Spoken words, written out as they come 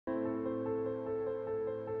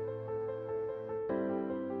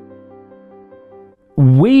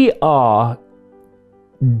We are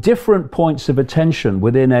different points of attention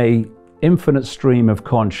within an infinite stream of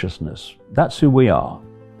consciousness. That's who we are.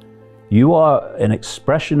 You are an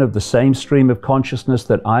expression of the same stream of consciousness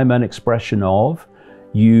that I'm an expression of.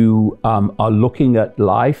 You are looking at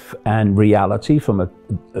life and reality from a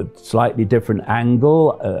slightly different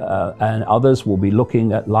angle, and others will be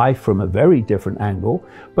looking at life from a very different angle,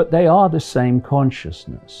 but they are the same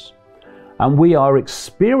consciousness. And we are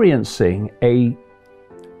experiencing a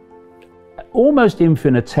almost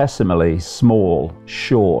infinitesimally small,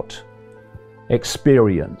 short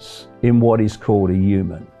experience in what is called a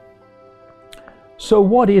human. So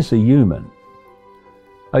what is a human?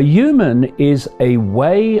 A human is a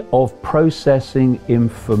way of processing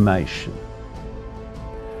information.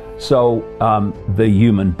 So the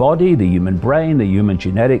human body, the human brain, the human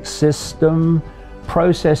genetic system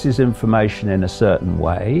processes information in a certain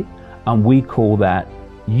way, and we call that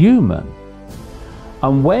human.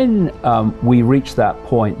 And when we reach that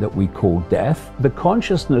point that we call death, the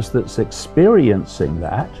consciousness that's experiencing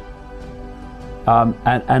that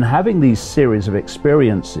and having these series of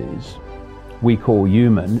experiences we call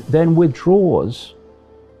human, then withdraws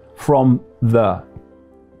from the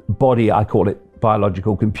body, I call it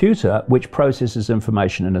biological computer, which processes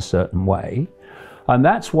information in a certain way. And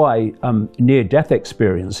that's why near-death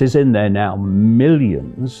experiences, in there now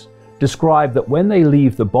millions, describe that when they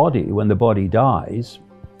leave the body, when the body dies,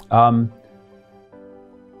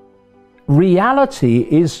 reality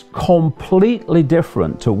is completely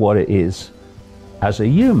different to what it is as a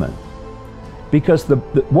human. Because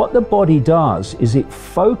what the body does is it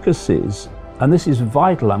focuses, and this is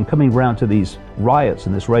vital, I'm coming round to these riots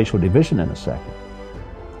and this racial division in a second.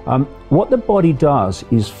 What the body does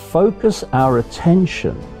is focus our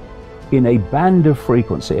attention in a band of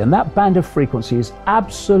frequency, and that band of frequency is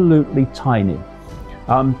absolutely tiny.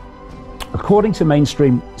 According to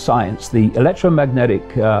mainstream science, the electromagnetic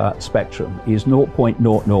spectrum is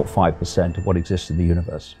 0.005% of what exists in the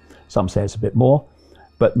universe. Some say it's a bit more,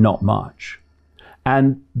 but not much.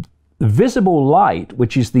 And visible light,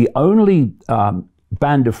 which is the only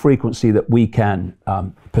band of frequency that we can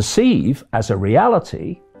perceive as a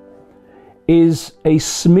reality, is a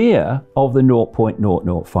smear of the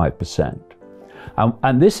 0.005%.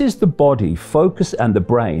 And this is the body and the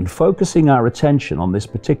brain focusing our attention on this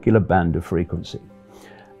particular band of frequency.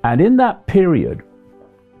 And in that period,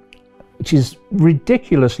 which is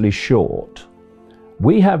ridiculously short,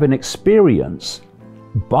 we have an experience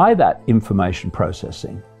by that information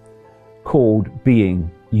processing called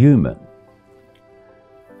being human.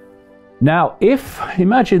 Now,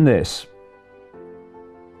 imagine this,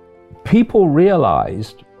 people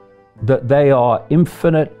realized that they are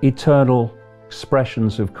infinite, eternal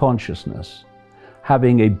expressions of consciousness,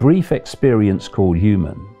 having a brief experience called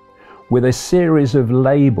human, with a series of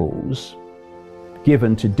labels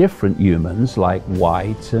given to different humans like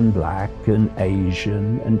white and black and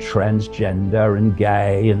Asian and transgender and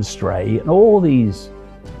gay and straight and all these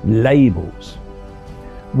labels.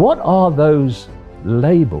 What are those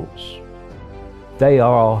labels? They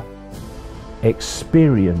are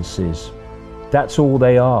experiences. That's all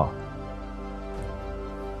they are.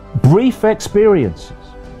 Brief experiences.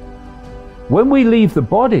 When we leave the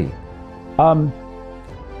body,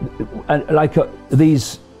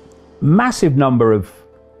 these massive number of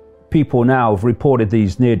people now have reported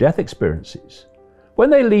these near-death experiences. When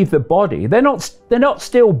they leave the body, they're not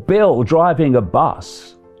still Bill driving a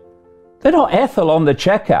bus. They're not Ethel on the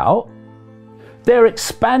checkout. They're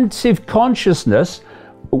expansive consciousness,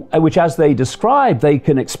 which, as they describe, they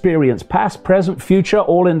can experience past, present, future,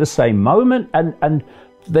 all in the same moment, and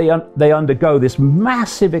they undergo this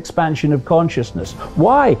massive expansion of consciousness.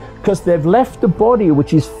 Why? Because they've left the body,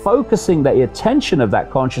 which is focusing the attention of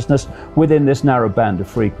that consciousness within this narrow band of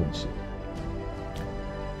frequency.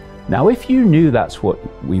 Now, if you knew that's what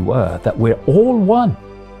we were, that we're all one,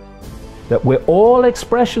 that we're all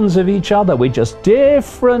expressions of each other, we're just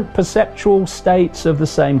different perceptual states of the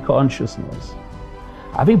same consciousness,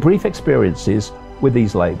 having brief experiences with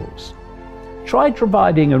these labels. Try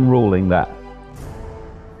dividing and ruling that.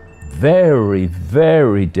 Very,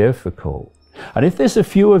 very difficult. And if there's a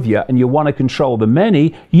few of you and you want to control the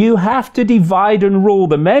many, you have to divide and rule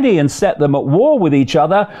the many and set them at war with each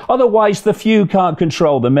other. Otherwise, the few can't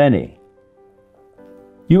control the many.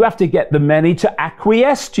 You have to get the many to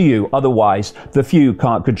acquiesce to you. Otherwise, the few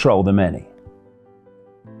can't control the many.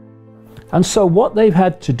 And so what they've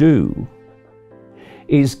had to do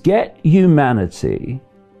is get humanity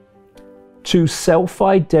to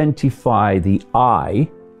self-identify the I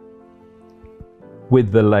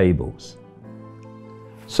with the labels.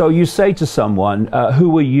 So you say to someone,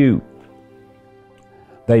 who are you?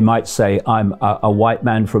 They might say, I'm a white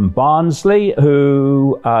man from Barnsley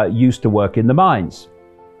who used to work in the mines.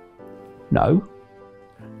 No,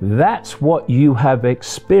 that's what you have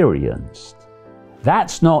experienced.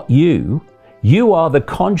 That's not you. You are the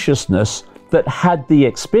consciousness that had the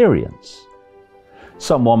experience.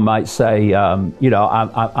 Someone might say, you know,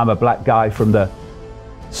 I'm a black guy from the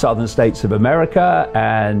southern states of America,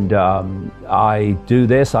 and I do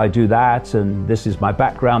this, I do that, and this is my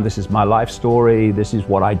background, this is my life story, this is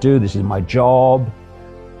what I do, this is my job.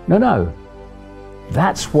 No, no.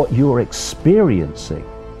 That's what you're experiencing.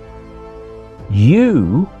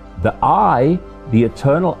 You, the I, the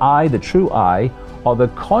eternal I, the true I, are the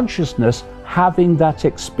consciousness having that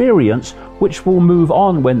experience, which will move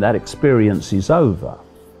on when that experience is over.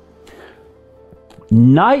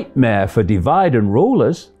 Nightmare for divide and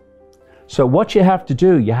rulers. So what you have to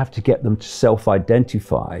do, you have to get them to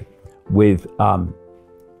self-identify with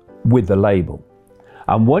the label.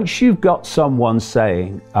 And once you've got someone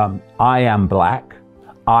saying, I am black,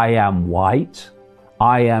 I am white,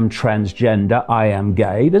 I am transgender, I am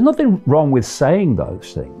gay, there's nothing wrong with saying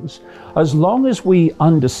those things, as long as we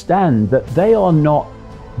understand that they are not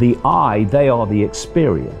the I, they are the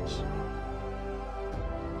experience.